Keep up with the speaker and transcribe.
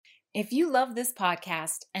If you love this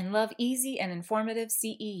podcast and love easy and informative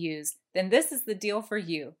CEUs, then this is the deal for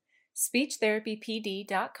you.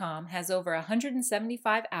 SpeechTherapyPD.com has over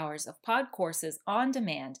 175 hours of pod courses on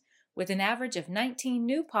demand, with an average of 19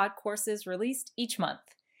 new pod courses released each month.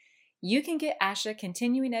 You can get ASHA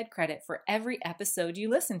Continuing Ed credit for every episode you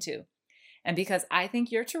listen to. And because I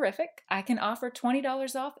think you're terrific, I can offer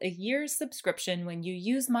 $20 off a year's subscription when you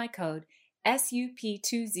use my code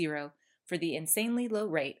SUP20 for the insanely low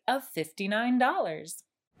rate of $59.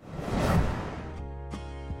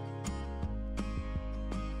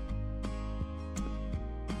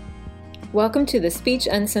 Welcome to the Speech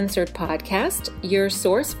Uncensored podcast, your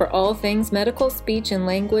source for all things medical, speech, and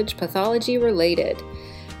language pathology related.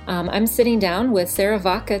 I'm sitting down with Sarah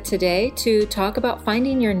Vacha today to talk about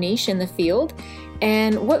finding your niche in the field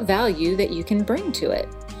and what value that you can bring to it.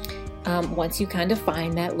 Once you kind of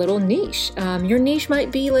find that little niche, your niche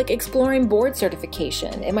might be like exploring board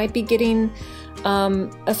certification. It might be getting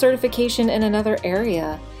a certification in another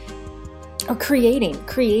area, or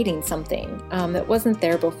creating something that wasn't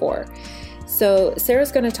there before. So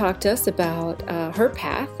Sarah's going to talk to us about her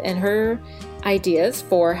path and her ideas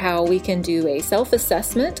for how we can do a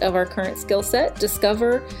self-assessment of our current skill set,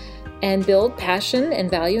 discover and build passion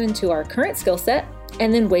and value into our current skill set,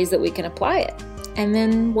 and then ways that we can apply it, and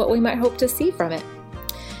then what we might hope to see from it.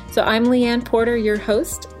 So I'm Leanne Porter, your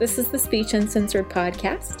host. This is the Speech Uncensored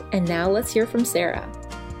podcast, and now let's hear from Sarah.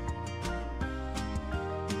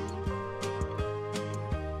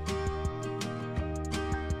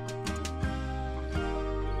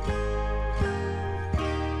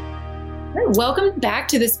 Welcome back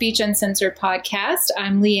to the Speech Uncensored podcast.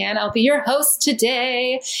 I'm Leanne. I'll be your host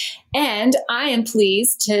today. And I am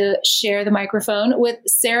pleased to share the microphone with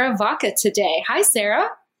Sarah Vacha today. Hi, Sarah.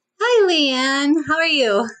 Hi, Leanne. How are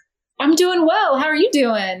you? I'm doing well. How are you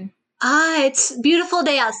doing? It's a beautiful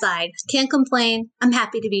day outside. Can't complain. I'm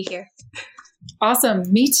happy to be here.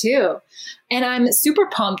 Awesome. Me too. And I'm super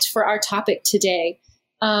pumped for our topic today.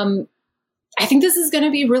 I think this is going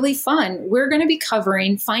to be really fun. We're going to be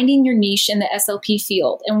covering finding your niche in the SLP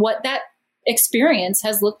field and what that experience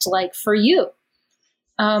has looked like for you.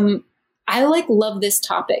 I love this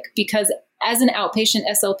topic because as an outpatient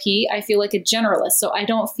SLP, I feel like a generalist. So I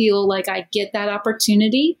don't feel like I get that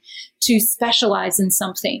opportunity to specialize in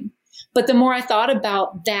something. But the more I thought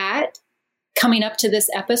about that coming up to this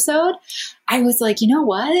episode, I was like, you know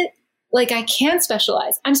what? Like, I can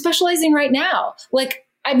specialize. I'm specializing right now. Like,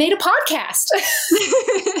 I made a podcast.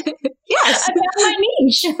 Yes. About my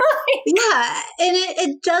niche. Yeah. And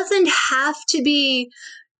it doesn't have to be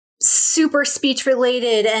super speech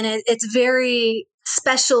related, and it's very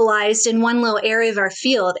specialized in one little area of our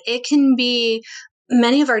field. It can be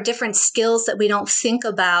many of our different skills that we don't think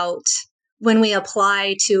about when we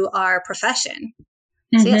apply to our profession.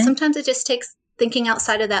 Mm-hmm. So yeah, sometimes it just takes thinking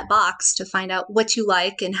outside of that box to find out what you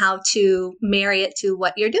like and how to marry it to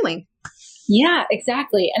what you're doing. Yeah,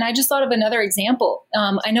 exactly. And I just thought of another example.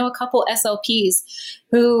 I know a couple SLPs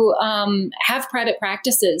who have private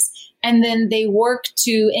practices, and then they work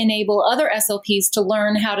to enable other SLPs to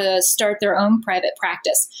learn how to start their own private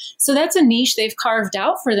practice. So that's a niche they've carved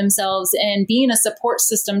out for themselves and being a support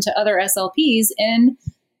system to other SLPs in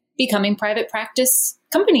becoming private practice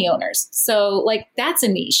company owners. So that's a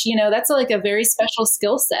niche, that's a very special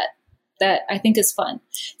skill set that I think is fun.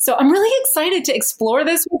 So I'm really excited to explore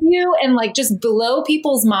this with you and just blow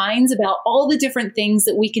people's minds about all the different things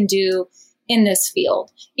that we can do in this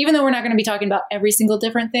field. Even though we're not going to be talking about every single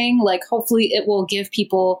different thing, hopefully it will give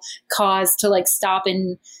people cause to stop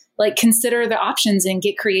and consider the options and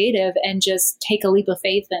get creative and just take a leap of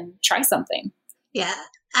faith and try something. Yeah.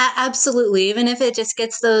 Absolutely. Even if it just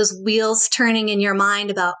gets those wheels turning in your mind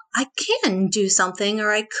about, I can do something, or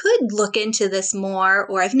I could look into this more,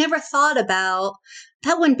 or I've never thought about,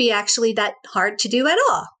 that wouldn't be actually that hard to do at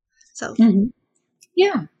all. So,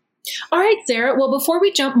 Yeah. All right, Sarah. Well, before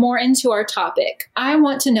we jump more into our topic, I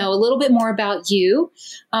want to know a little bit more about you.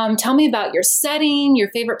 Tell me about your setting, your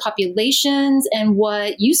favorite populations, and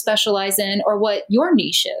what you specialize in or what your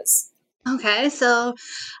niche is. Okay, so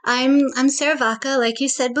I'm Sarah Vacha, like you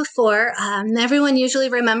said before. Everyone usually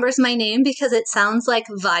remembers my name because it sounds like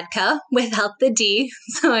vodka without the D,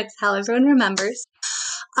 so it's how everyone remembers.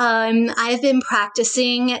 I've been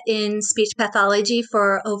practicing in speech pathology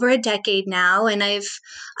for over a decade now, and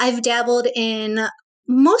I've dabbled in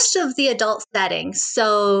most of the adult settings.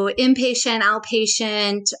 So inpatient,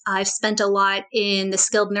 outpatient. I've spent a lot in the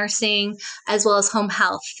skilled nursing as well as home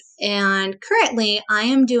health. And currently I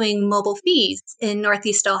am doing mobile fees in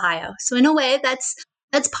Northeast Ohio. So in a way,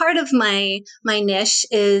 that's part of my niche,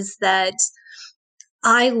 is that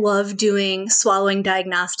I love doing swallowing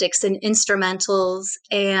diagnostics and instrumentals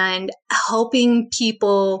and helping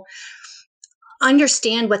people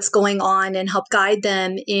understand what's going on and help guide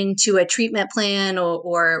them into a treatment plan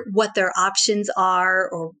or what their options are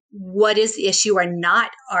or what is the issue or not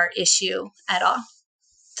our issue at all.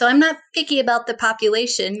 So I'm not picky about the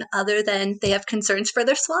population other than they have concerns for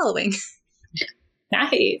their swallowing.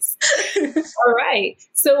 Nice. All right.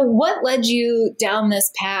 So what led you down this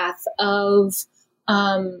path of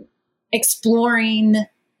exploring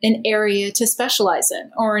an area to specialize in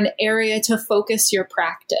or an area to focus your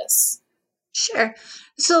practice? Sure.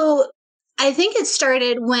 So I think it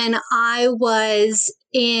started when I was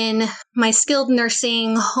in my skilled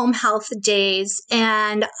nursing home health days,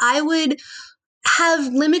 and I would have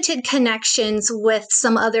limited connections with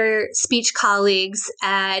some other speech colleagues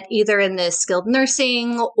at either in the skilled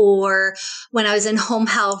nursing or when I was in home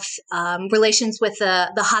health relations with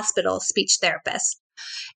the hospital speech therapist.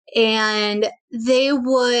 And they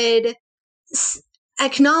would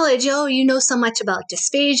acknowledge, oh, you know so much about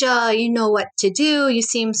dysphagia, you know what to do, you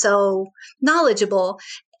seem so knowledgeable.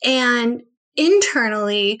 And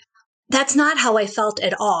internally, that's not how I felt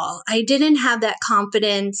at all. I didn't have that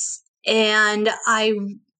confidence. And I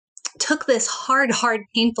took this hard,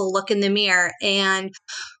 painful look in the mirror and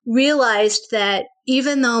realized that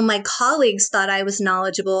even though my colleagues thought I was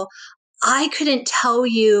knowledgeable, I couldn't tell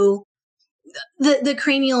you the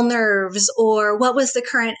cranial nerves or what was the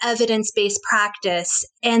current evidence-based practice.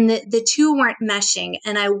 And the two weren't meshing.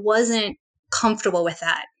 And I wasn't comfortable with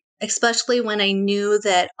that, especially when I knew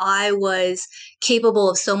that I was capable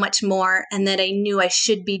of so much more and that I knew I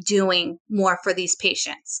should be doing more for these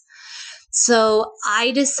patients. So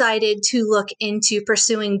I decided to look into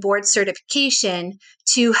pursuing board certification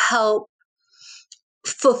to help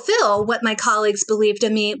fulfill what my colleagues believed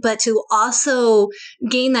in me, but to also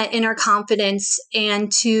gain that inner confidence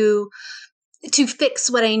and to fix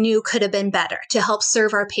what I knew could have been better, to help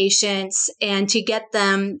serve our patients and to get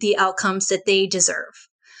them the outcomes that they deserve.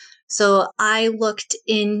 So I looked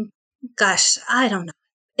in, I don't know.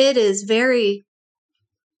 It's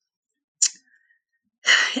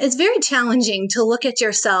very challenging to look at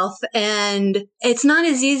yourself, and it's not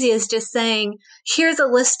as easy as just saying, here's a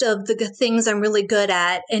list of the good things I'm really good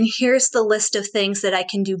at, and here's the list of things that I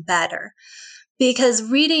can do better. Because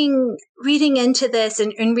reading into this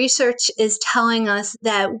and research is telling us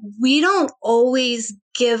that we don't always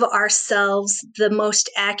give ourselves the most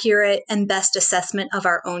accurate and best assessment of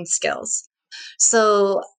our own skills.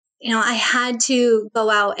 So, I had to go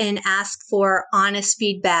out and ask for honest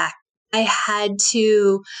feedback. I had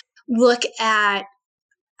to look at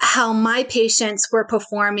how my patients were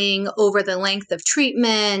performing over the length of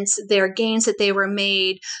treatments, their gains that they were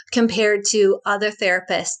made compared to other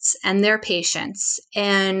therapists and their patients,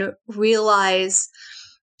 and realize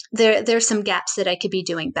there's some gaps that I could be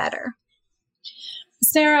doing better.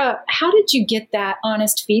 Sarah, how did you get that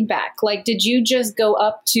honest feedback? Like, did you just go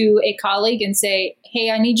up to a colleague and say, hey,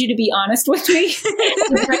 I need you to be honest with me?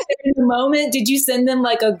 Right in the moment, did you send them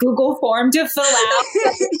like a Google form to fill out?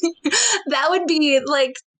 That would be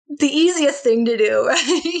like the easiest thing to do,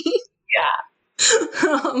 right? Yeah.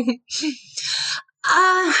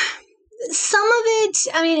 Some of it,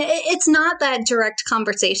 it's not that direct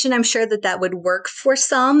conversation. I'm sure that would work for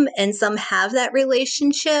some, and some have that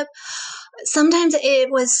relationship. Sometimes it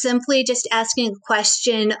was simply just asking a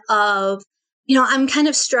question of, I'm kind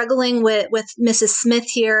of struggling with Mrs. Smith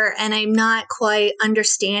here, and I'm not quite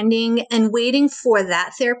understanding, and waiting for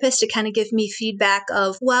that therapist to kind of give me feedback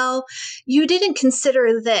of, well, you didn't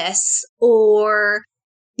consider this, or,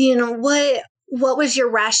 what was your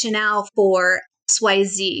rationale for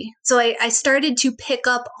XYZ? So I started to pick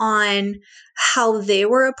up on how they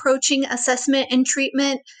were approaching assessment and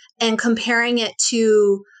treatment and comparing it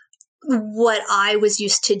to what I was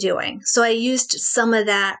used to doing. So I used some of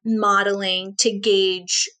that modeling to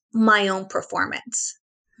gauge my own performance.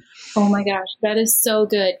 Oh my gosh, that is so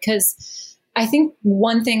good. Because I think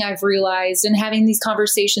one thing I've realized in having these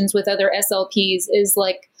conversations with other SLPs is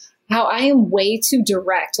like how I am way too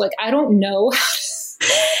direct. Like, I don't know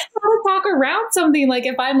how to talk around something. Like,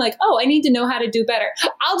 if I'm like, oh, I need to know how to do better,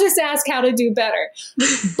 I'll just ask how to do better.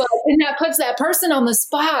 But then that puts that person on the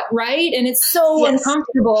spot, right? And it's so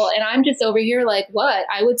uncomfortable. And I'm just over here like, what?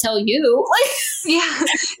 I would tell you. Like, yeah.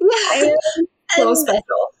 So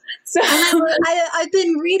special. So I've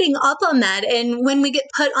been reading up on that. And when we get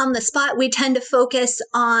put on the spot, we tend to focus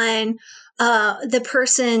on the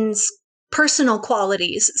person's personal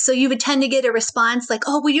qualities. So you would tend to get a response like,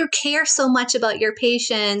 oh, well, you care so much about your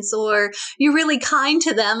patients, or you're really kind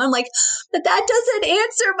to them. I'm like, but that doesn't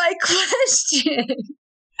answer my question.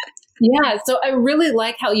 Yeah. So I really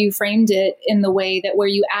like how you framed it in the way that where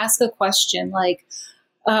you ask a question like,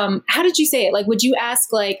 how did you say it? Like, would you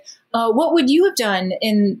ask like, what would you have done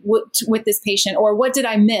with this patient, or what did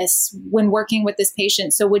I miss when working with this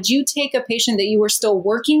patient? So would you take a patient that you were still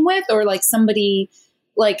working with, or like somebody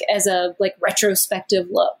like as a like retrospective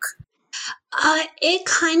look? It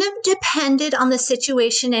kind of depended on the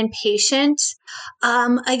situation and patient.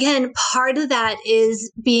 Again, part of that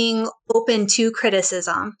is being open to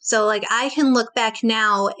criticism. So like I can look back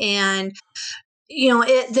now and,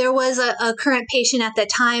 there was a current patient at that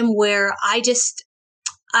time where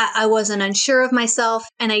I wasn't unsure of myself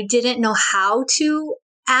and I didn't know how to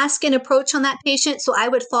ask and approach on that patient. So I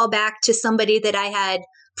would fall back to somebody that I had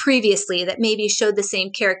previously that maybe showed the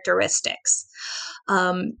same characteristics.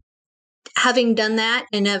 Having done that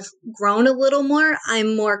and have grown a little more,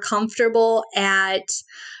 I'm more comfortable at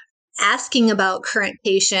asking about current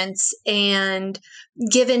patients and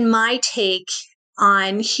given my take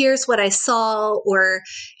on here's what I saw or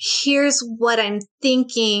here's what I'm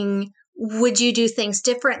thinking. Would you do things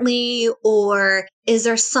differently? Or is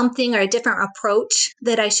there something or a different approach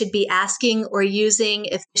that I should be asking or using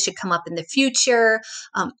if it should come up in the future?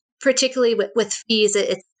 Particularly with fees,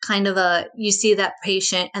 it's kind of you see that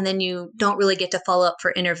patient and then you don't really get to follow up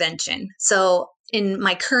for intervention. So in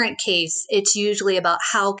my current case, it's usually about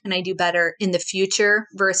how can I do better in the future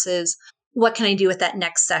versus what can I do with that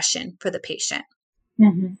next session for the patient.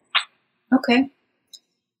 Mm-hmm. Okay.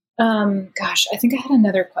 Gosh, I think I had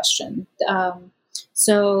another question.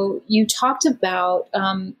 So you talked about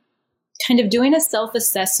kind of doing a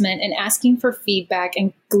self-assessment and asking for feedback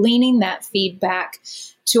and gleaning that feedback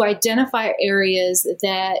to identify areas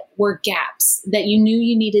that were gaps that you knew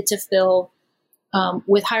you needed to fill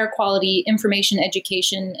with higher quality information,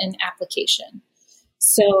 education, and application.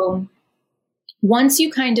 So once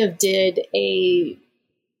you kind of did the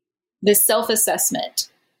self-assessment,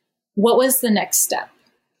 what was the next step?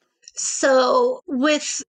 So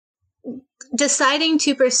with deciding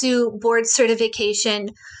to pursue board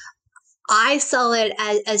certification, I saw it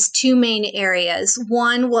as two main areas.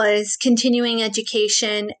 One was continuing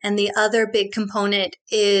education, and the other big component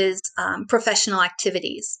is professional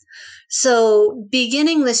activities. So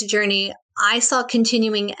beginning this journey, I saw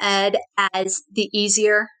continuing ed as the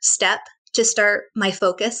easier step to start my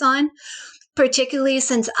focus on, particularly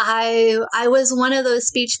since I was one of those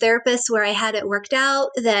speech therapists where I had it worked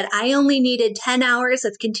out that I only needed 10 hours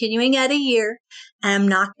of continuing ed a year, and I'm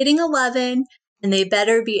not getting 11. And they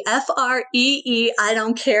better be FREE. I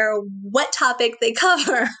don't care what topic they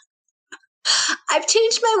cover. I've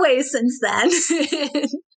changed my ways since then.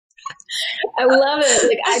 I love it.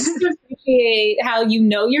 Like, I just appreciate how you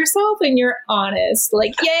know yourself and you're honest.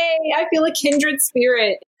 Like, yay, I feel a kindred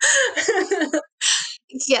spirit.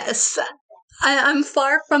 Yes. I'm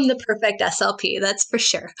far from the perfect SLP, that's for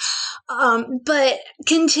sure. But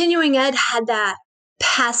continuing ed had that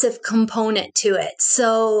passive component to it.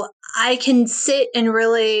 So I can sit and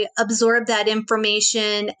really absorb that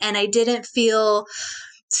information, and I didn't feel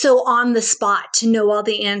so on the spot to know all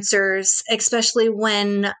the answers, especially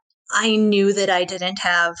when I knew that I didn't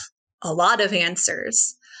have a lot of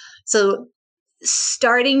answers. So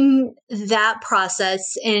starting that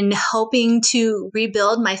process and helping to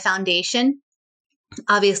rebuild my foundation,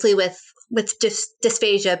 obviously with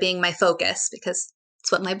dysphagia being my focus because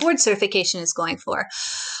it's what my board certification is going for.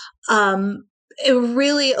 It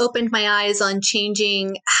really opened my eyes on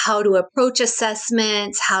changing how to approach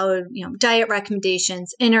assessments, how, diet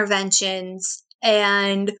recommendations, interventions,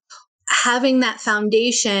 and having that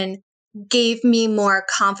foundation gave me more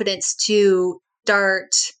confidence to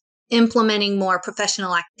start implementing more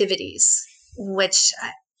professional activities, which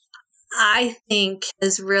I think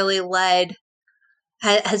has really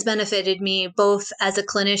has benefited me both as a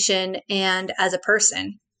clinician and as a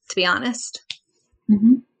person, to be honest.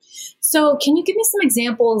 Mm-hmm. So can you give me some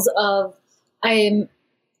examples of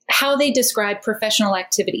how they describe professional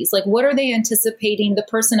activities? Like, what are they anticipating the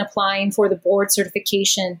person applying for the board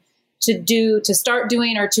certification to start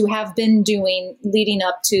doing, or to have been doing leading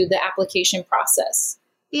up to the application process?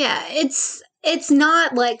 Yeah, it's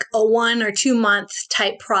not like a 1 or 2 month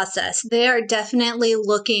type process. They are definitely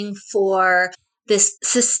looking for this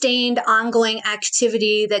sustained ongoing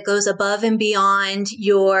activity that goes above and beyond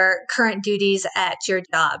your current duties at your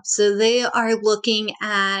job. So they are looking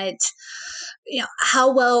at,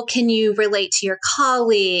 how well can you relate to your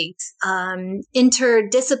colleagues,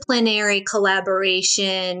 interdisciplinary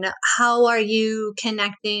collaboration, how are you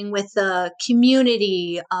connecting with the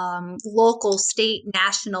community, local, state,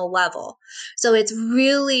 national level. So it's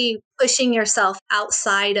really pushing yourself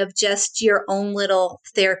outside of just your own little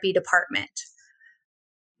therapy department.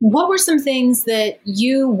 What were some things that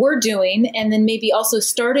you were doing and then maybe also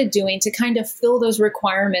started doing to kind of fill those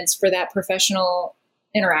requirements for that professional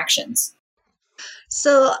interactions?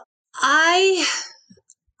 So I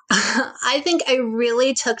I think I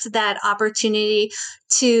really took that opportunity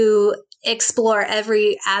to explore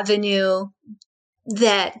every avenue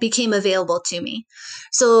that became available to me.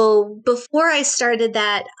 So before I started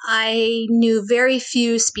that, I knew very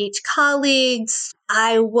few speech colleagues.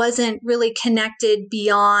 I wasn't really connected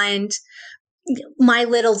beyond my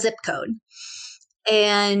little zip code.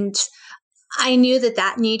 And I knew that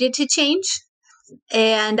that needed to change.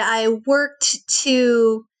 And I worked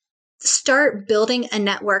to start building a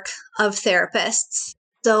network of therapists.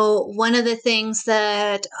 So one of the things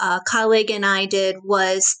that a colleague and I did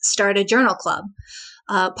was start a journal club,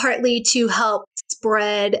 partly to help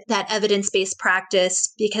spread that evidence-based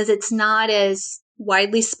practice because it's not as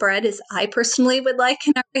widely spread as I personally would like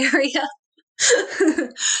in our area.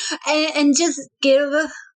 and just give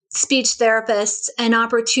speech therapists an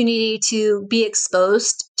opportunity to be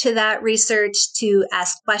exposed to that research, to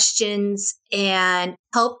ask questions and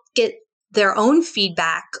help get their own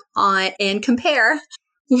feedback on and compare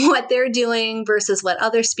what they're doing versus what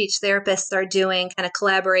other speech therapists are doing, kind of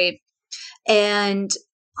collaborate and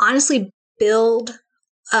honestly build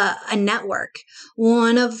a network.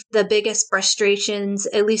 One of the biggest frustrations,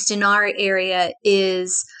 at least in our area,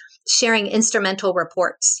 is sharing instrumental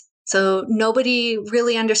reports. So nobody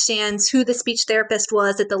really understands who the speech therapist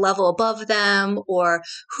was at the level above them or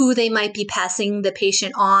who they might be passing the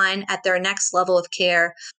patient on at their next level of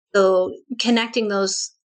care. So connecting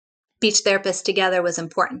those speech therapists together was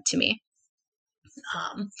important to me.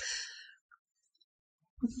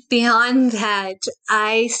 Beyond that,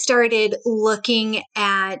 I started looking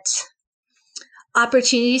at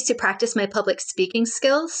opportunities to practice my public speaking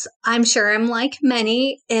skills. I'm sure I'm like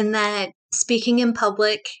many in that speaking in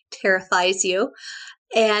public terrifies you.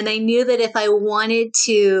 And I knew that if I wanted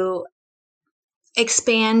to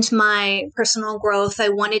expand my personal growth, I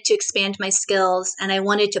wanted to expand my skills, and I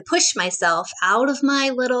wanted to push myself out of my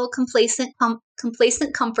little complacent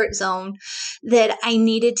comfort zone, that I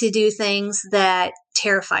needed to do things that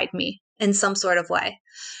terrified me in some sort of way.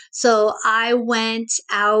 So I went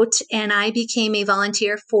out and I became a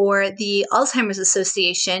volunteer for the Alzheimer's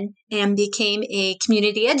Association and became a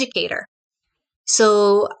community educator.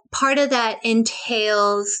 So part of that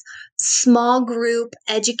entails small group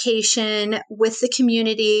education with the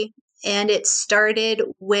community. And it started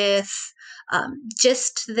with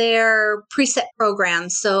just their preset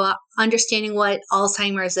programs. So understanding what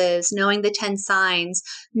Alzheimer's is, knowing the 10 signs,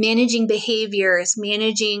 managing behaviors,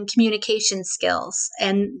 managing communication skills.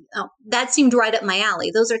 And that seemed right up my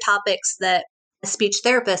alley. Those are topics that as speech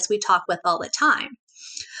therapists we talk with all the time.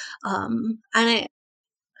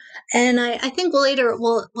 And I think later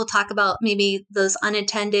we'll talk about maybe those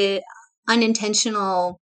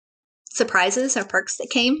unintentional surprises or perks that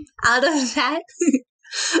came out of that.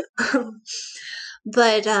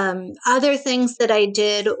 But other things that I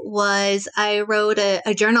did was I wrote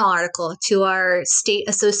a journal article to our state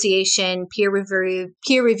association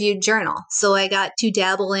peer-reviewed journal. So I got to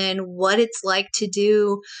dabble in what it's like to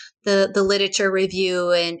do the literature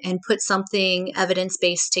review and put something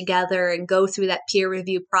evidence-based together and go through that peer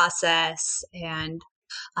review process. And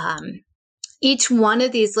each one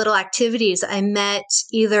of these little activities, I met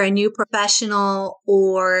either a new professional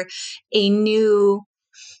or a new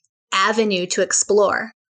avenue to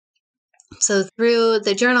explore. So through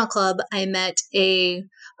the journal club, I met a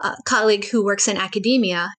colleague who works in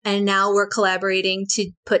academia, and now we're collaborating to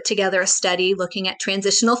put together a study looking at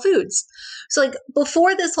transitional foods. So like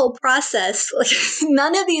before this whole process,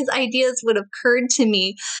 none of these ideas would have occurred to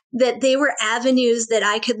me that they were avenues that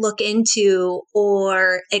I could look into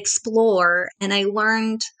or explore. And I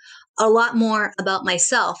learned a lot more about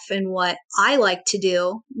myself and what I like to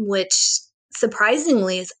do, which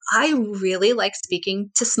surprisingly is I really like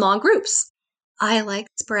speaking to small groups. I like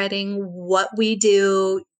spreading what we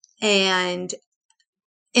do and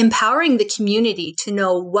empowering the community to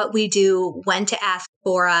know what we do, when to ask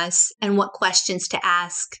for us, and what questions to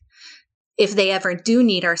ask if they ever do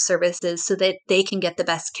need our services so that they can get the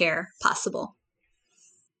best care possible.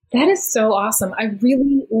 That is so awesome. I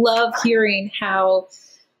really love hearing how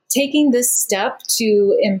taking this step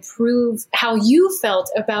to improve how you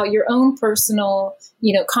felt about your own personal,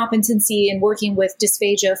 competency in working with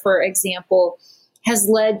dysphagia, for example, has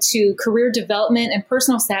led to career development and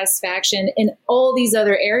personal satisfaction in all these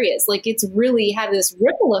other areas. Like it's really had this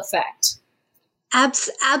ripple effect.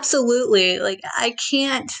 Absolutely. Like I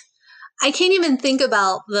can't even think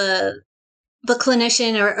about the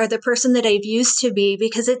clinician or the person that I've used to be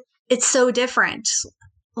because it's so different.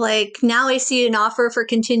 Like now I see an offer for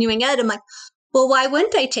continuing ed. I'm like, well, why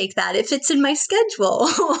wouldn't I take that if it's in my schedule?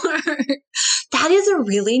 Or that is a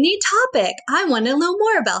really neat topic. I want to know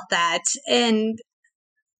more about that. And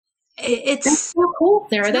it's That's so cool,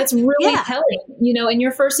 Sarah. That's really yeah. telling. In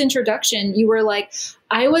your first introduction, you were like,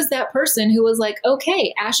 I was that person who was like,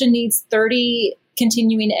 okay, Asha needs 30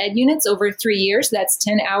 continuing ed units over 3 years. That's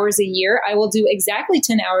 10 hours a year. I will do exactly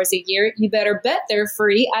 10 hours a year. You better bet they're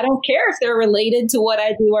free. I don't care if they're related to what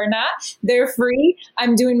I do or not. They're free.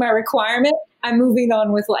 I'm doing my requirement. I'm moving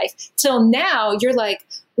on with life. Till now, you're like,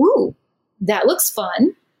 ooh, that looks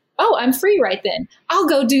fun. Oh, I'm free right then. I'll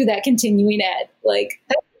go do that continuing ed. Like,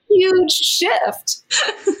 that's a huge shift.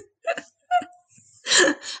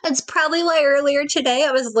 That's probably why earlier today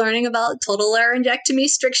I was learning about total laryngectomy,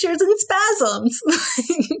 strictures, and spasms.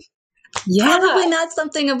 Yeah. Probably not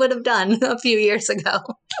something I would have done a few years ago.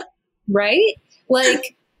 Right?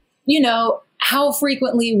 Like, how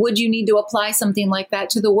frequently would you need to apply something like that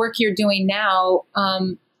to the work you're doing now,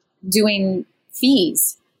 doing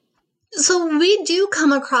fees? So we do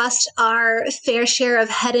come across our fair share of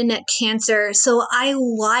head and neck cancer. So I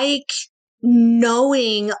like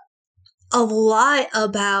knowing a lot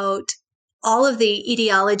about all of the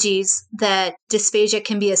etiologies that dysphagia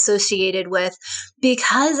can be associated with,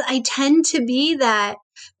 because I tend to be that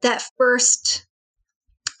first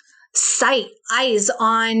eyes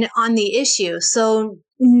on the issue. So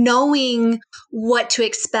knowing what to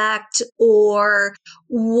expect or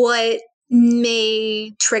what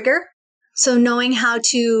may trigger. So knowing how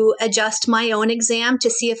to adjust my own exam to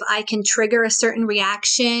see if I can trigger a certain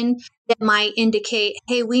reaction that might indicate,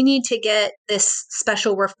 hey, we need to get this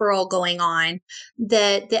special referral going on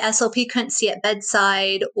that the SLP couldn't see at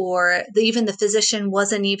bedside, or even the physician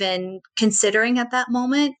wasn't even considering at that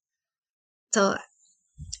moment. So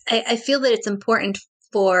I feel that it's important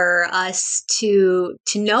for us to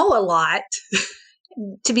know a lot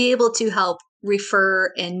to be able to help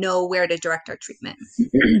refer and know where to direct our treatment.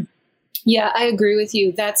 Yeah, I agree with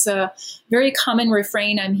you. That's a very common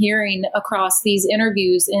refrain I'm hearing across these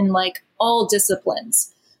interviews in like all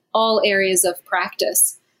disciplines, all areas of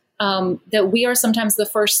practice, that we are sometimes the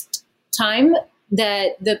first time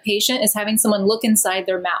that the patient is having someone look inside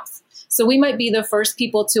their mouth. So we might be the first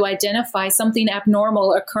people to identify something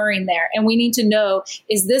abnormal occurring there. And we need to know,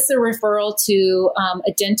 is this a referral to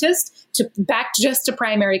a dentist, back just to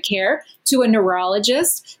primary care, to a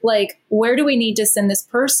neurologist? Like, where do we need to send this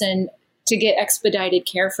person to get expedited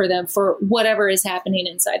care for them for whatever is happening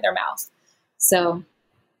inside their mouth? So,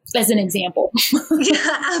 as an example.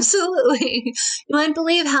 Yeah, absolutely. You wouldn't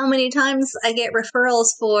believe how many times I get referrals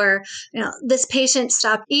for, this patient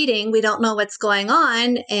stopped eating. We don't know what's going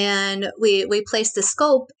on. And we place the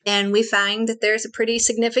scope and we find that there's a pretty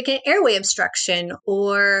significant airway obstruction,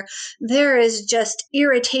 or there is just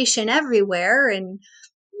irritation everywhere. And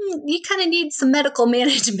you kind of need some medical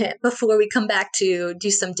management before we come back to do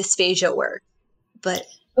some dysphagia work. But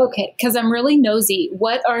okay, because I'm really nosy.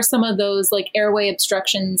 What are some of those like airway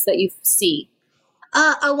obstructions that you see?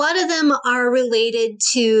 A lot of them are related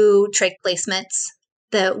to trach placements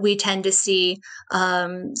that we tend to see.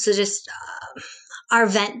 So just our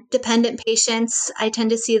vent-dependent patients, I tend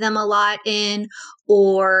to see them a lot in,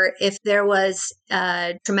 or if there was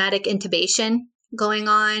traumatic intubation going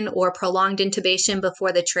on or prolonged intubation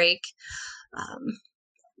before the trach,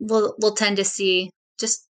 we'll tend to see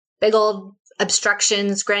just big old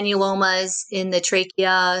obstructions, granulomas in the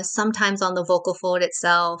trachea, sometimes on the vocal fold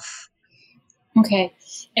itself. Okay.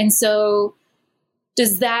 And so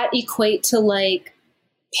does that equate to like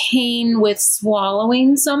pain with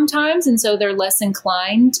swallowing sometimes? And so they're less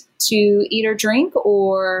inclined to eat or drink,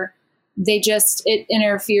 or it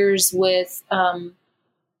interferes with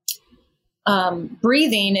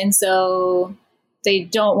breathing. And so they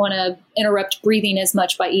don't want to interrupt breathing as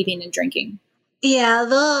much by eating and drinking. Yeah,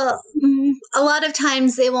 a lot of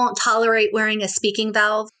times they won't tolerate wearing a speaking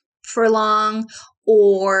valve for long,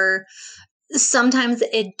 or sometimes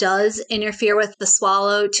it does interfere with the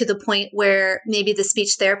swallow to the point where maybe the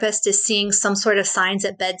speech therapist is seeing some sort of signs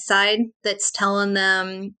at bedside that's telling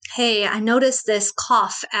them, hey, I noticed this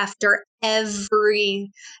cough after every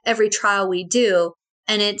trial we do.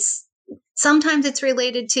 And sometimes it's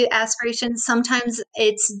related to aspiration. Sometimes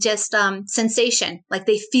it's just sensation, like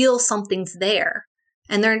they feel something's there,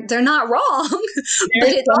 and they're not wrong. But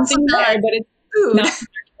it's something there, but it's food. Not,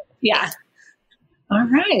 yeah. All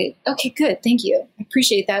right. Okay, good. Thank you. I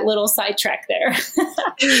appreciate that little sidetrack there.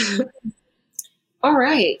 All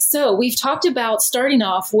right. So we've talked about starting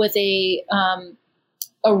off with a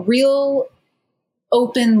real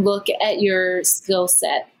open look at your skill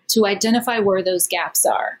set to identify where those gaps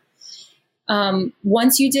are.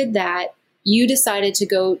 Once you did that, you decided to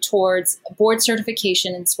go towards board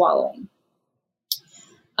certification in swallowing.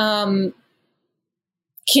 Do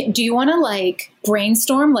you want to like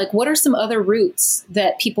brainstorm? Like, what are some other routes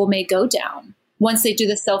that people may go down once they do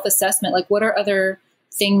the self-assessment? Like, what are other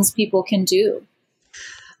things people can do?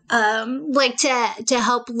 Like to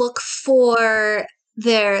help look for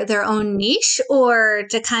their own niche, or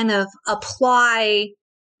to kind of apply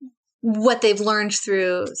what they've learned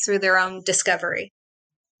through their own discovery?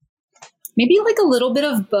 Maybe like a little bit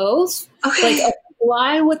of both. Okay. Like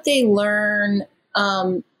apply what they learn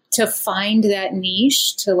to find that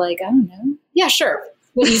niche, to like, I don't know. Yeah, sure.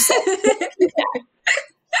 What you said.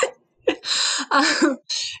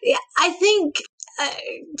 Yeah, I think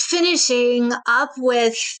finishing up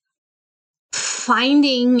with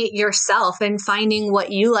finding yourself and finding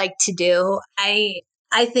what you like to do. I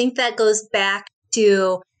think that goes back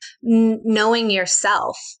to knowing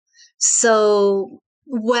yourself. So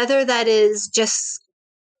whether that is just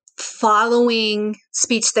following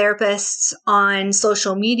speech therapists on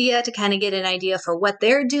social media to kind of get an idea for what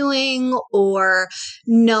they're doing, or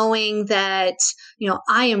knowing that,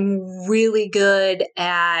 I am really good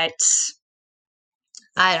at,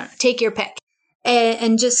 I don't know, take your pick,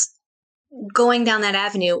 and just going down that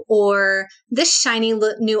avenue, or this shiny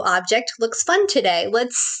new object looks fun today.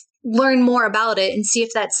 Let's learn more about it and see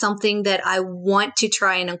if that's something that I want to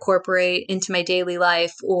try and incorporate into my daily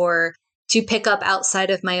life, or to pick up outside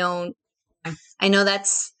of my own. I know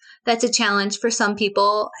that's a challenge for some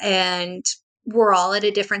people, and we're all at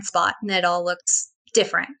a different spot and it all looks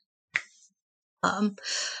different.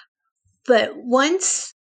 But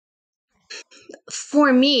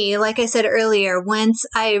for me, like I said earlier, once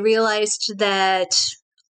I realized that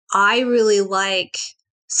I really like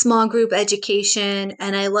small group education,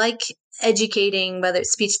 and I like educating, whether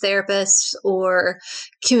it's speech therapists or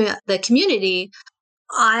the community,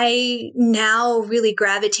 I now really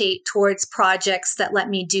gravitate towards projects that let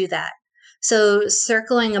me do that. So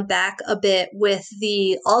circling back a bit with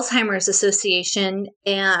the Alzheimer's Association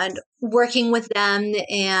and working with them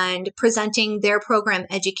and presenting their program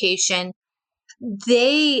education,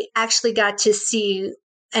 they actually got to see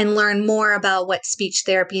and learn more about what speech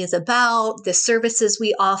therapy is about, the services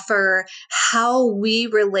we offer, how we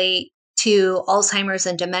relate to Alzheimer's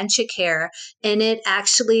and dementia care. And it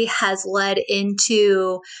actually has led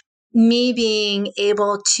into me being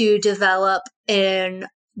able to develop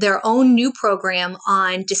their own new program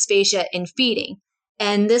on dysphagia in feeding.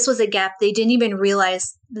 And this was a gap they didn't even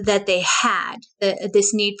realize that they had,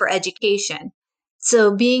 this need for education.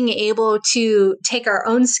 So being able to take our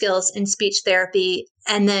own skills in speech therapy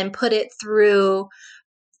and then put it through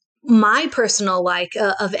my personal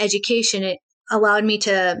of education, it allowed me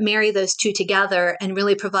to marry those two together and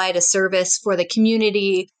really provide a service for the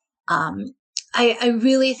community. I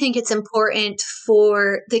really think it's important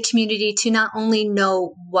for the community to not only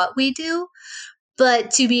know what we do,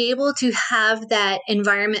 but to be able to have that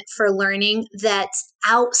environment for learning that's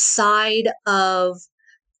outside of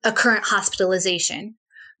a current hospitalization.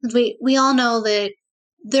 We all know that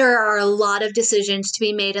there are a lot of decisions to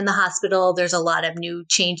be made in the hospital. There's a lot of new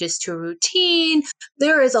changes to routine.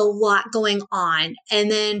 There is a lot going on.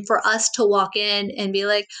 And then for us to walk in and be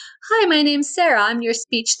like, "Hi, my name's Sarah. I'm your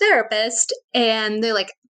speech therapist." And they're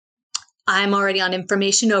like, "I'm already on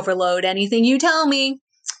information overload. Anything you tell me,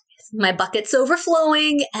 my bucket's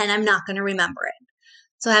overflowing and I'm not going to remember it."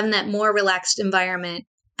 So having that more relaxed environment,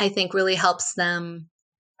 I think, really helps them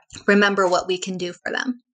remember what we can do for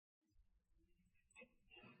them.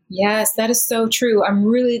 Yes, that is so true. I'm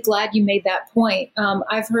really glad you made that point.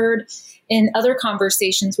 I've heard in other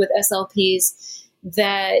conversations with SLPs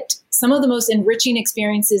that some of the most enriching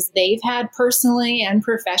experiences they've had personally and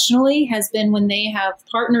professionally has been when they have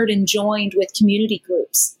partnered and joined with community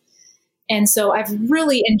groups. And so I've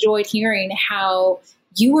really enjoyed hearing how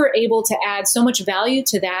you were able to add so much value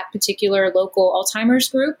to that particular local Alzheimer's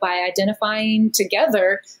group by identifying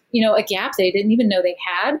together, a gap they didn't even know they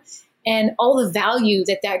had, and all the value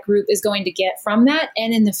that that group is going to get from that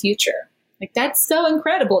and in the future. Like, that's so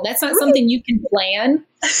incredible. That's not something you can plan.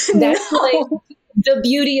 That's like the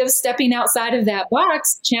beauty of stepping outside of that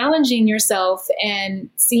box, challenging yourself and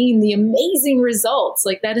seeing the amazing results.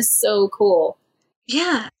 Like, that is so cool.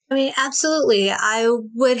 Yeah, I mean, absolutely. I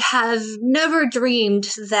would have never dreamed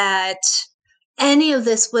that any of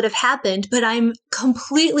this would have happened, but I'm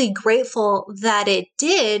completely grateful that it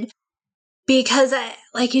did, because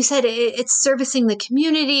like you said, it's servicing the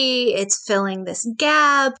community. It's filling this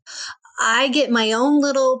gap. I get my own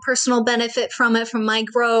little personal benefit from it, from my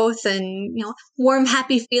growth and, warm,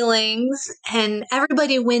 happy feelings, and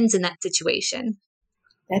everybody wins in that situation.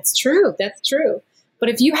 That's true. That's true. But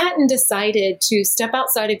if you hadn't decided to step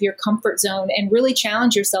outside of your comfort zone and really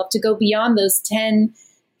challenge yourself to go beyond those 10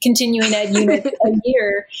 continuing ed units a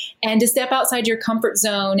year and to step outside your comfort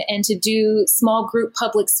zone and to do small group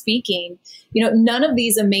public speaking, none of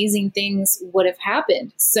these amazing things would have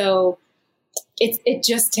happened. So it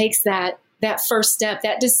just takes that first step,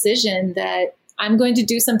 that decision that I'm going to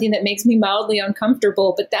do something that makes me mildly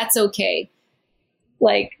uncomfortable, but that's okay.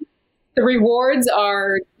 Like, the rewards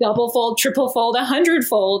are double-fold, triple-fold,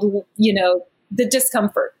 100-fold, the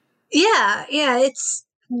discomfort. Yeah. It's,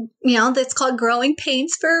 that's called growing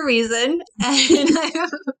pains for a reason. And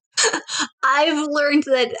I've learned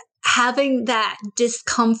that having that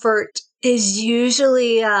discomfort is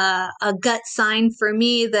usually a gut sign for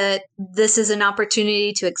me that this is an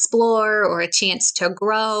opportunity to explore or a chance to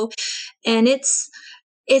grow. And it's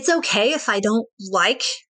okay if I don't like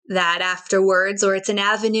that afterwards, or it's an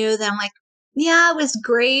avenue that I'm like, yeah, it was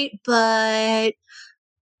great, but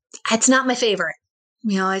it's not my favorite.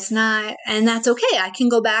 It's not, and that's okay. I can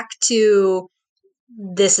go back to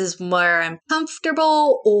this is where I'm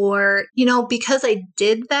comfortable, or, because I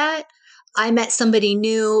did that, I met somebody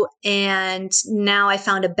new and now I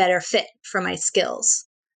found a better fit for my skills.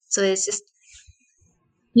 So it's just.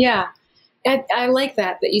 Yeah. I like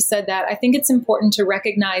that you said that. I think it's important to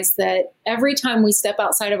recognize that every time we step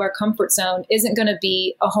outside of our comfort zone isn't going to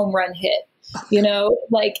be a home run hit.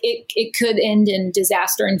 Like it could end in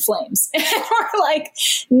disaster and flames. And we're like,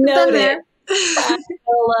 no, I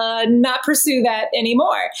will not pursue that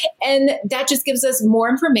anymore. And that just gives us more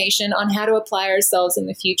information on how to apply ourselves in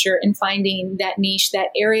the future and finding that niche, that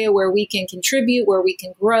area where we can contribute, where we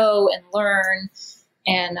can grow and learn.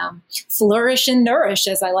 And flourish and nourish,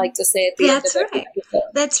 as I like to say at the end of every episode.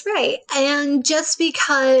 That's right. And just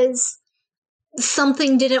because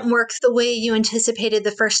something didn't work the way you anticipated the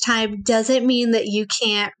first time doesn't mean that you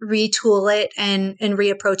can't retool it and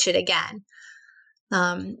reapproach it again.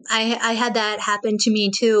 I had that happen to me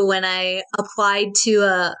too when I applied to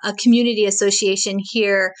a community association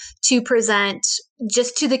here to present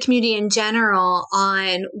just to the community in general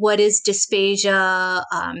on what is dysphagia,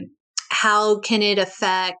 how can it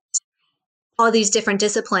affect all these different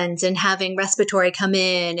disciplines, and having respiratory come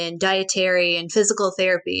in and dietary and physical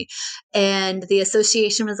therapy. And the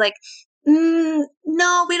association was like,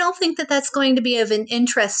 no, we don't think that that's going to be of an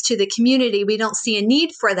interest to the community. We don't see a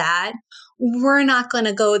need for that. We're not going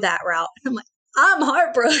to go that route. And I'm like, I'm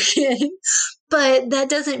heartbroken. But that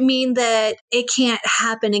doesn't mean that it can't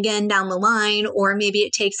happen again down the line, or maybe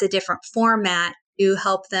it takes a different format to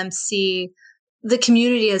help them see the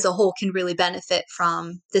community as a whole can really benefit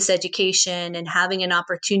from this education and having an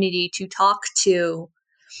opportunity to talk to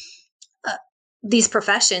these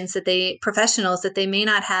professionals that they may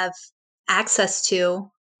not have access to.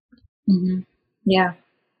 Mm-hmm. Yeah.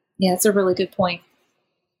 Yeah, that's a really good point.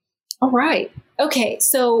 All right. Okay.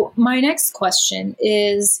 So my next question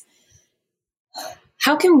is,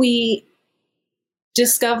 how can we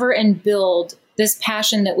discover and build this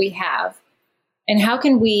passion that we have? And how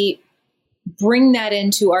can we bring that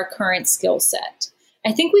into our current skill set?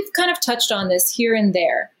 I think we've kind of touched on this here and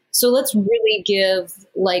there. So let's really give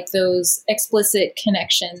like those explicit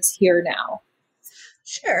connections here now.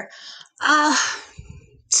 Sure.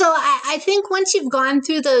 So I think once you've gone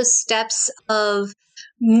through those steps of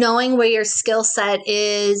knowing where your skill set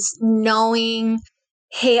is, knowing,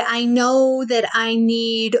 hey, I know that I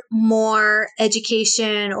need more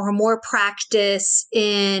education or more practice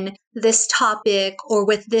in this topic or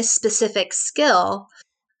with this specific skill,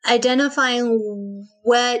 identifying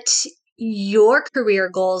what your career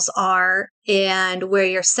goals are and where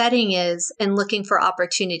your setting is, and looking for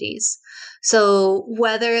opportunities. So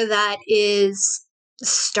whether that is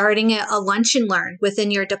starting a lunch and learn within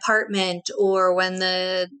your department, or when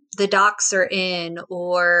the docs are in,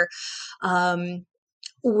 or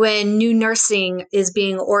when new nursing is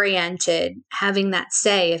being oriented, having that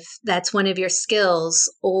say if that's one of your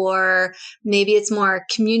skills, or maybe it's more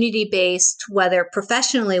community based, whether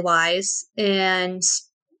professionally wise, and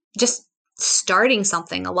just starting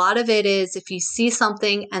something. A lot of it is if you see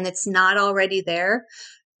something and it's not already there,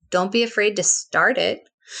 don't be afraid to start it.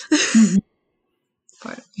 Mm-hmm.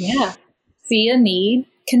 Yeah. See a need,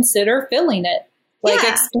 consider filling it,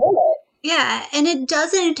 explore it. Yeah. And it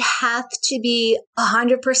doesn't have to be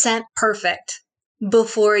 100% perfect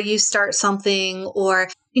before you start something, or,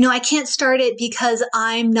 I can't start it because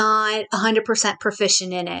I'm not 100%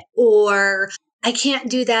 proficient in it, or I can't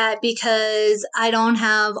do that because I don't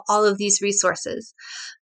have all of these resources.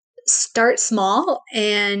 Start small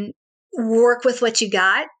and work with what you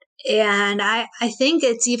got. And I think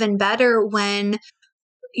it's even better when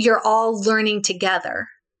you're all learning together.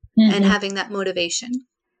 and having that motivation.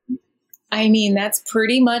 I mean, that's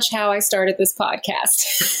pretty much how I started this podcast.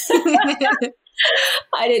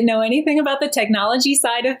 I didn't know anything about the technology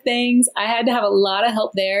side of things. I had to have a lot of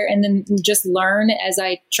help there and then just learn as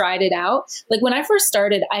I tried it out. Like when I first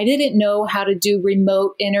started, I didn't know how to do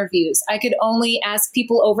remote interviews. I could only ask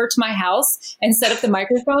people over to my house and set up the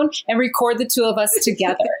microphone and record the two of us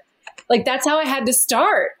together. Like that's how I had to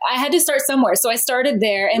start. I had to start somewhere. So I started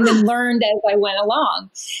there and then learned as I went along.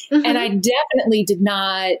 And I definitely did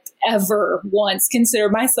not ever once consider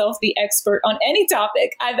myself the expert on any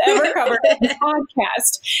topic I've ever covered in the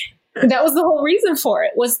podcast. That was the whole reason for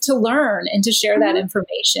it, was to learn and to share that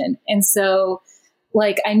information. And so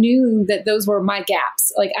like I knew that those were my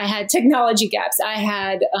gaps. Like I had technology gaps. I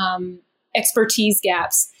had expertise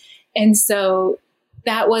gaps. And so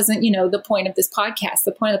that wasn't, the point of this podcast.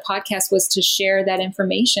 The point of the podcast was to share that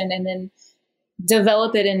information and then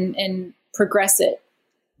develop it and progress it.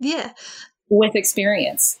 Yeah. With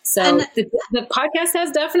experience. So the podcast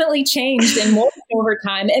has definitely changed and morphed over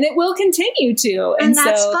time, and it will continue to. And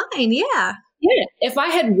that's fine. Yeah. Yeah. If I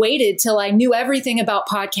had waited till I knew everything about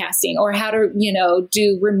podcasting or how to,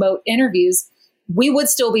 do remote interviews, we would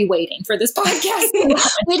still be waiting for this podcast.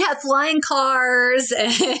 We'd have flying cars.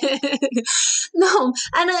 No,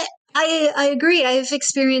 and I agree. I've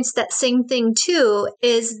experienced that same thing too,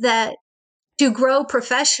 is that to grow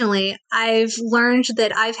professionally, I've learned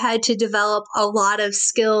that I've had to develop a lot of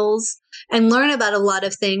skills and learn about a lot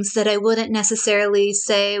of things that I wouldn't necessarily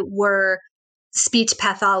say were speech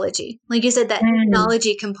pathology. Like you said, that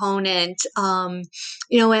technology component, when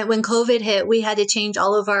COVID hit, we had to change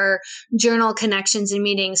all of our journal connections and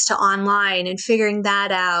meetings to online and figuring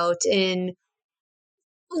that out and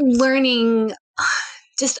learning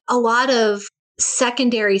just a lot of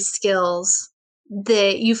secondary skills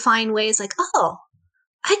that you find ways like, oh,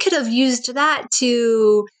 I could have used that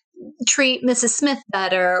to treat Mrs. Smith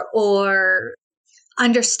better or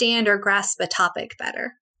understand or grasp a topic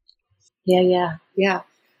better. Yeah.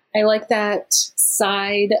 I like that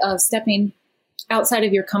side of stepping outside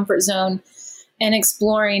of your comfort zone and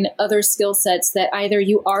exploring other skill sets that either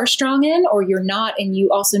you are strong in or you're not, and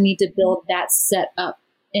you also need to build that set up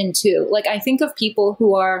into. Like I think of people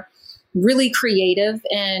who are really creative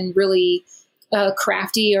and really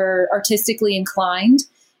crafty or artistically inclined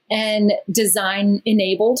and design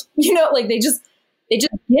enabled, like they just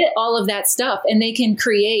get all of that stuff and they can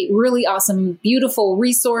create really awesome, beautiful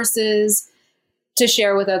resources to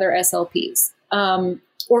share with other SLPs,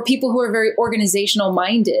 or people who are very organizational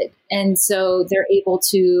minded. And so they're able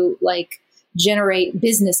to like generate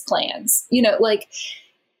business plans, like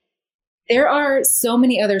there are so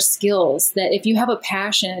many other skills that if you have a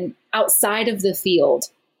passion outside of the field,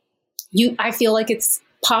 I feel like it's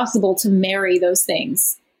possible to marry those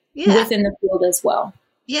things within the field as well.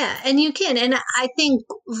 Yeah, and you can. And I think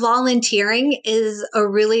volunteering is a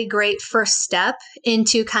really great first step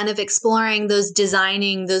into kind of exploring those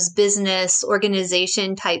designing, those business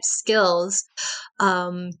organization type skills.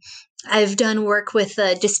 I've done work with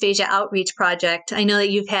the Dysphagia Outreach Project. I know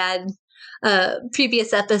that you've had a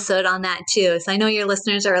previous episode on that too. So I know your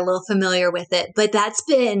listeners are a little familiar with it, but that's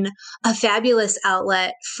been a fabulous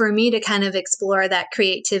outlet for me to kind of explore that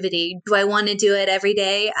creativity. Do I want to do it every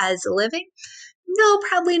day as a living? No,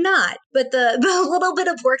 probably not. But the little bit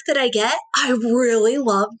of work that I get, I really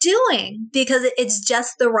love doing because it's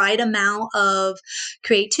just the right amount of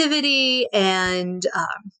creativity and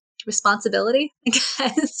responsibility, I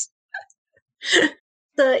guess.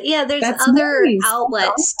 So yeah, there's That's other nice.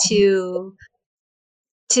 outlets to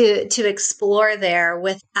explore there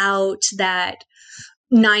without that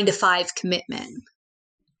 9-to-5 commitment.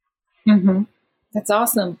 Mm-hmm. That's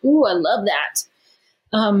awesome. Ooh, I love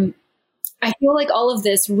that. I feel like all of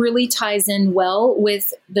this really ties in well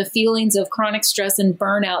with the feelings of chronic stress and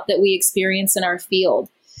burnout that we experience in our field.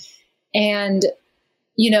 And,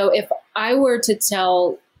 if I were to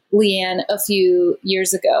tell Leanne a few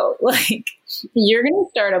years ago, like, you're going to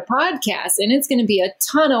start a podcast and it's going to be a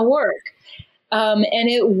ton of work. And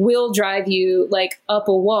it will drive you like up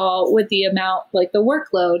a wall with the amount, like the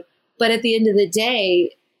workload. But at the end of the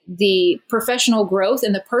day, the professional growth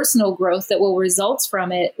and the personal growth that will result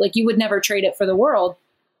from it, like you would never trade it for the world.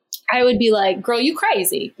 I would be like, girl, you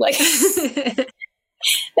crazy. Like that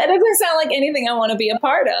doesn't sound like anything I want to be a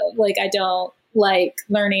part of. Like I don't like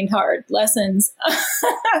learning hard lessons.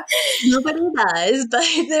 Nobody does, but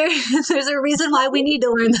there's a reason why we need to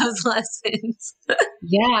learn those lessons.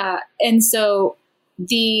 Yeah. And so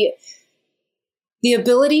the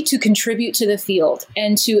ability to contribute to the field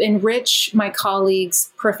and to enrich my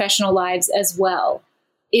colleagues' professional lives as well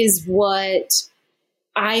is what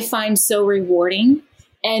I find so rewarding.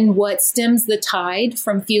 and what stems the tide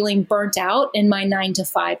from feeling burnt out in my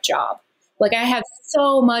 9-to-5 job. Like I have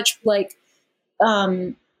so much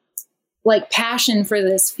passion for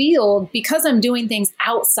this field because I'm doing things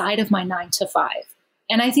outside of my 9-to-5.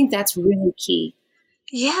 And I think that's really key.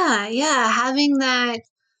 Yeah. Having that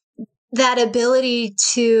ability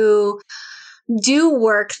to do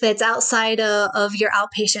work that's outside of your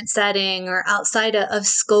outpatient setting or outside of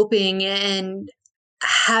scoping, and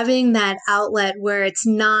having that outlet where it's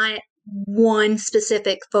not one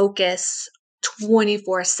specific focus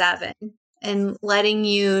 24/7, and letting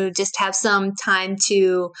you just have some time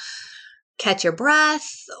to catch your breath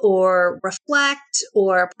or reflect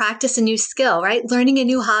or practice a new skill, right? Learning a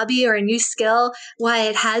new hobby or a new skill, while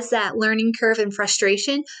it has that learning curve and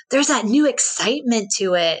frustration, there's that new excitement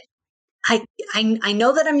to it. I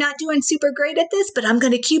know that I'm not doing super great at this, but I'm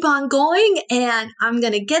going to keep on going and I'm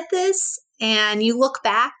going to get this. And you look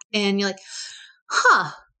back and you're like,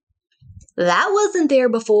 huh, that wasn't there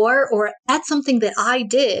before, or that's something that I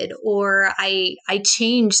did, or I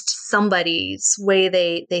changed somebody's way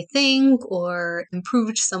they think or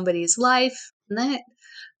improved somebody's life. And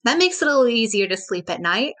that makes it a little easier to sleep at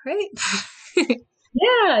night, right?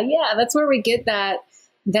 Yeah. That's where we get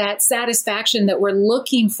that satisfaction that we're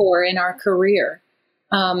looking for in our career.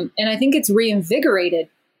 And I think it's reinvigorated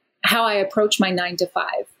how I approach my 9-to-5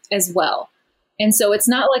 as well. And so it's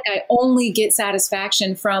not like I only get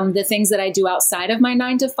satisfaction from the things that I do outside of my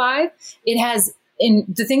 9-to-5.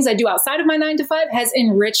 The things I do outside of my 9-to-5 has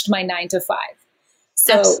enriched my 9-to-5.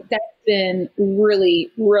 So Absolutely. That's been really,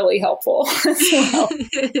 really helpful as well.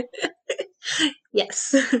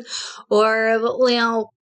 Yes. Or,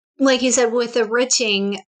 like you said, with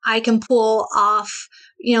enriching, I can pull off,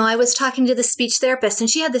 I was talking to the speech therapist and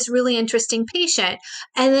she had this really interesting patient.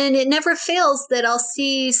 And then it never fails that I'll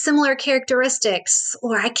see similar characteristics,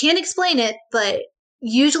 or I can't explain it, but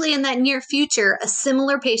usually in that near future, a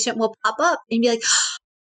similar patient will pop up and be like,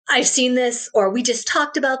 I've seen this, or we just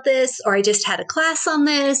talked about this, or I just had a class on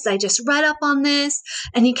this, I just read up on this.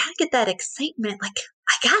 And you kind of get that excitement, like,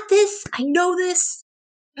 I got this, I know this.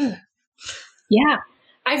 Yeah,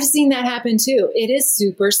 I've seen that happen too. It is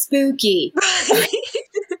super spooky.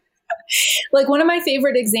 Like one of my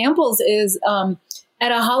favorite examples is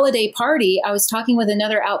at a holiday party, I was talking with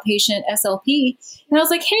another outpatient SLP, and I was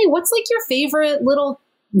like, hey, what's like your favorite little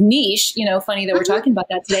niche? Funny that we're talking about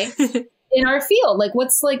that today. In our field, like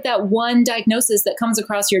what's like that one diagnosis that comes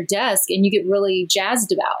across your desk and you get really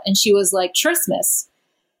jazzed about? And she was like, trismus,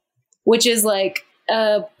 which is like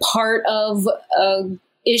a part of a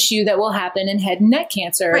issue that will happen in head and neck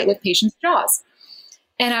cancer with patients' jaws.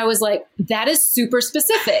 And I was like, that is super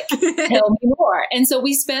specific. Tell me more. And so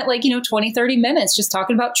we spent 20, 30 minutes just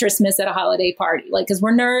talking about trismus at a holiday party, because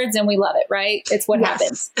we're nerds and we love it, right? It's what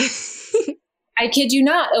happens. I kid you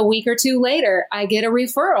not, a week or two later, I get a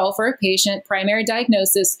referral for a patient, primary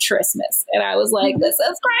diagnosis, trismus. And I was like, this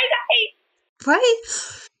is crazy. Right?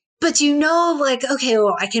 But okay,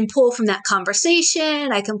 well, I can pull from that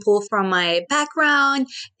conversation, I can pull from my background,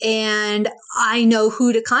 and I know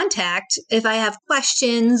who to contact if I have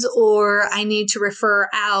questions or I need to refer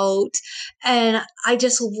out. And I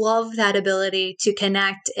just love that ability to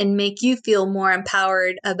connect and make you feel more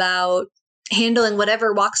empowered about handling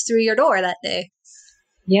whatever walks through your door that day.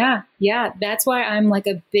 Yeah. That's why I'm like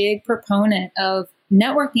a big proponent of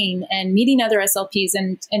networking and meeting other SLPs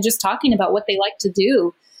and just talking about what they like to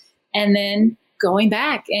do. And then going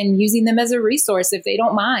back and using them as a resource if they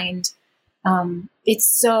don't mind. It's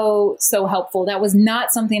so, so helpful. That was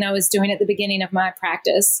not something I was doing at the beginning of my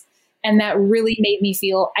practice. And that really made me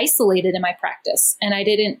feel isolated in my practice. And I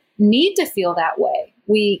didn't need to feel that way.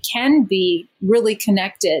 We can be really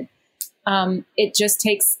connected. It just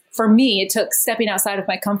takes, for me, it took stepping outside of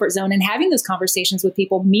my comfort zone and having those conversations with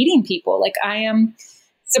people, meeting people. Like I am,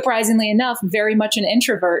 surprisingly enough, very much an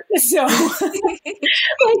introvert. So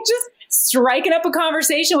just striking up a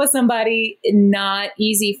conversation with somebody, not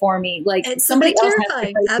easy for me. Like it's somebody else has to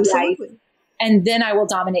break Absolutely. the ice, and then I will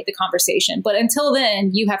dominate the conversation. But until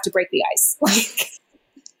then, you have to break the ice. Like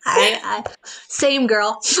I same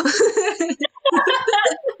girl.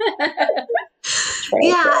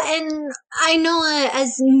 Yeah, and I know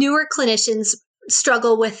as newer clinicians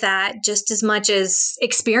struggle with that just as much as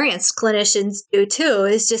experienced clinicians do too,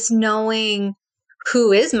 is just knowing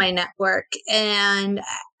who is my network. And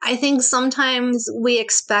I think sometimes we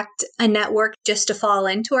expect a network just to fall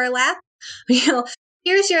into our lap.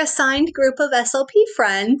 Here's your assigned group of SLP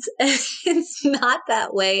friends. It's not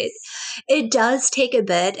that way. It does take a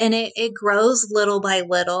bit, and it grows little by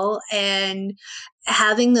little. And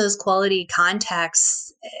having those quality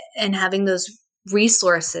contacts and having those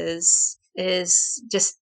resources is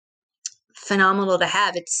just phenomenal to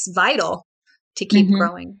have. It's vital to keep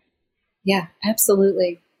growing. Yeah,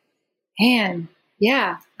 absolutely. And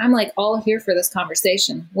yeah, I'm like all here for this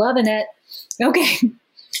conversation. Loving it. Okay.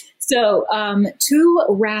 So to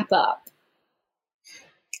wrap up,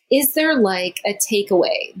 is there like a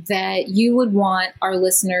takeaway that you would want our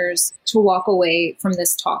listeners to walk away from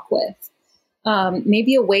this talk with?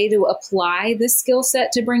 Maybe a way to apply this skill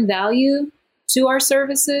set to bring value to our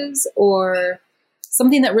services, or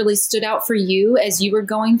something that really stood out for you as you were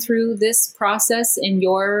going through this process in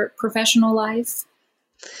your professional life?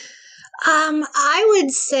 I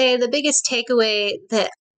would say the biggest takeaway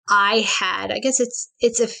that I had, I guess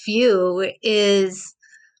it's a few, is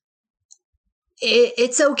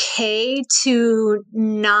it's okay to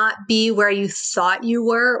not be where you thought you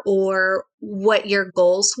were or what your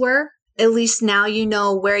goals were. At least now you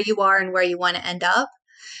know where you are and where you want to end up,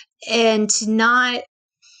 and to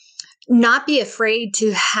not be afraid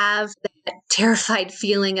to have that terrified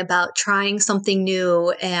feeling about trying something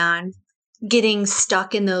new and getting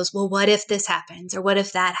stuck in those, well, what if this happens or what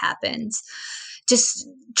if that happens? Just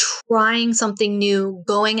trying something new,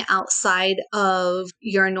 going outside of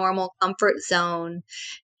your normal comfort zone,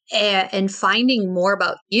 and finding more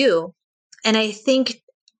about you. And I think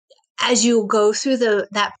as you go through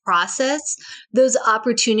that process, those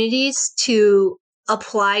opportunities to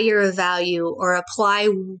apply your value or apply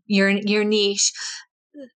your niche,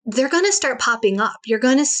 they're going to start popping up. You're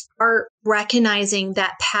going to start recognizing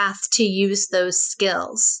that path to use those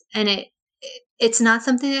skills. And it's not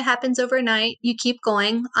something that happens overnight. You keep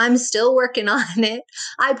going. I'm still working on it.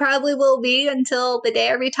 I probably will be until the day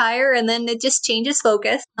I retire, and then it just changes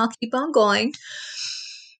focus. I'll keep on going.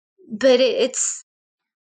 But it's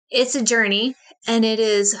a journey, and it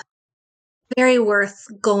is very worth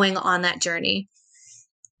going on that journey.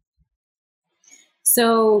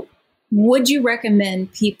 So would you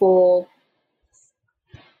recommend people,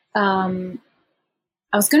 I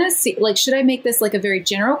was going to see, like, should I make this like a very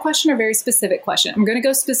general question or very specific question? I'm going to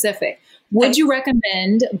go specific. Would you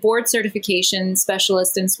recommend board certification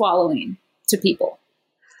specialist in swallowing to people?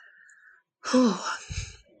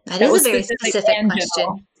 That is a very specific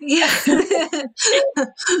question. Yeah.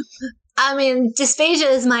 I mean,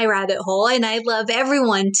 dysphagia is my rabbit hole, and I love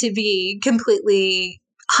everyone to be completely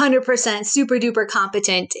 100% super duper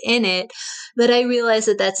competent in it. But I realize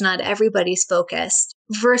that that's not everybody's focus.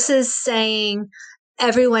 Versus saying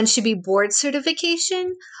everyone should be board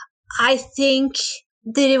certification, I think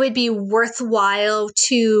that it would be worthwhile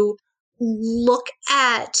to look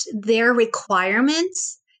at their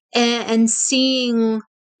requirements and seeing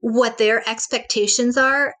what their expectations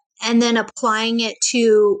are, and then applying it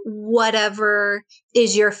to whatever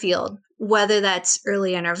is your field, whether that's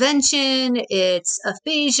early intervention, it's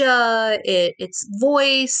aphasia, it's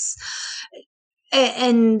voice.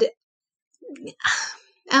 And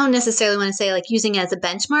I don't necessarily want to say like using it as a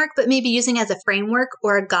benchmark, but maybe using it as a framework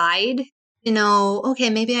or a guide. You know, okay,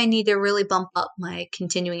 maybe I need to really bump up my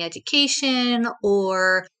continuing education,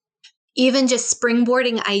 or even just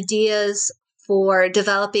springboarding ideas for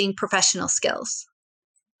developing professional skills.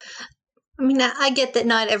 I mean, I get that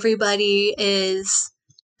not everybody is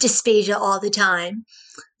dysphagia all the time,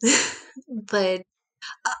 but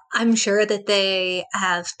I'm sure that they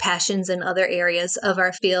have passions in other areas of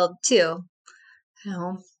our field too. You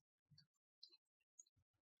know,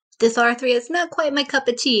 dysarthria is not quite my cup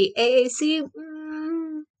of tea. AAC,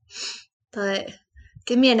 but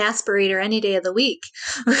give me an aspirator any day of the week.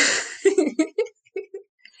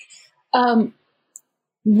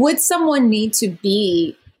 Would someone need to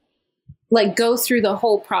be like go through the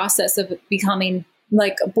whole process of becoming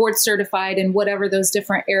like board certified in whatever those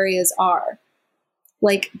different areas are?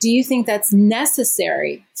 Like, do you think that's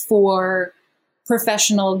necessary for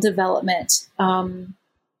professional development?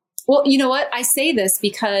 Well, you know what? I say this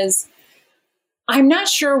because I'm not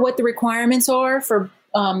sure what the requirements are for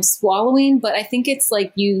swallowing, but I think it's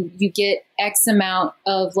like you get X amount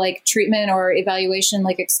of like treatment or evaluation,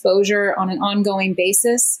 like exposure on an ongoing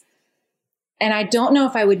basis. And I don't know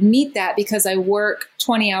if I would meet that because I work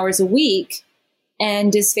 20 hours a week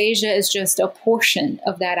and dysphagia is just a portion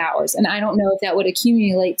of that hours. And I don't know if that would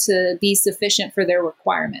accumulate to be sufficient for their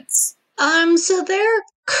requirements. So their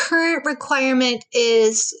current requirement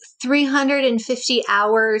is 350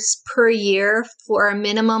 hours per year for a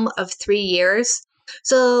minimum of 3 years.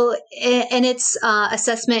 So, and it's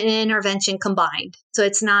assessment and intervention combined. So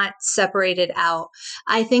it's not separated out.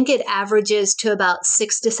 I think it averages to about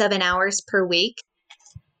 6 to 7 hours per week.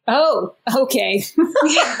 Oh, okay.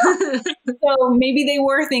 So maybe they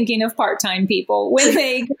were thinking of part-time people when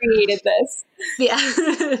they created this.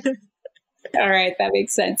 Yeah. All right, that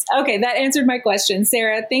makes sense. Okay, that answered my question.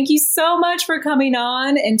 Sarah, thank you so much for coming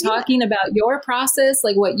on and talking about your process,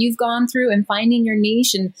 like what you've gone through and finding your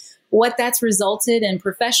niche and what that's resulted in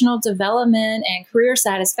professional development and career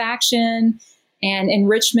satisfaction and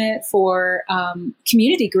enrichment for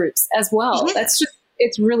community groups as well. Yeah.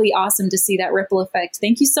 It's really awesome to see that ripple effect.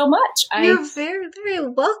 Thank you so much. You're very, very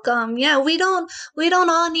welcome. Yeah, we don't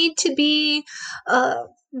all need to be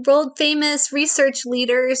world famous research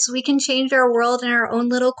leaders. We can change our world in our own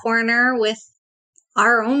little corner with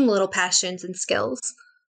our own little passions and skills.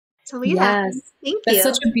 So yeah, yes, thank that's you.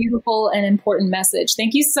 such a beautiful and important message.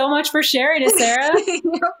 Thank you so much for sharing it, Sarah.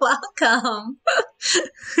 You're welcome.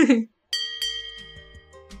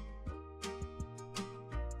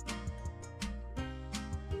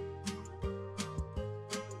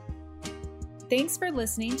 Thanks for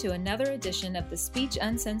listening to another edition of the Speech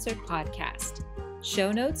Uncensored podcast.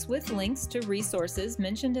 Show notes with links to resources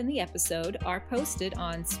mentioned in the episode are posted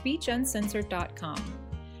on speechuncensored.com.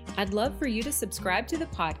 I'd love for you to subscribe to the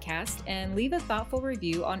podcast and leave a thoughtful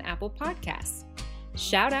review on Apple Podcasts.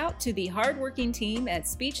 Shout out to the hardworking team at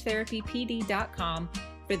speechtherapypd.com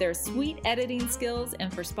for their sweet editing skills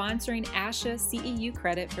and for sponsoring ASHA CEU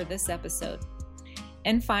credit for this episode.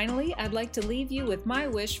 And finally, I'd like to leave you with my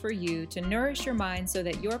wish for you to nourish your mind so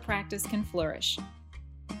that your practice can flourish.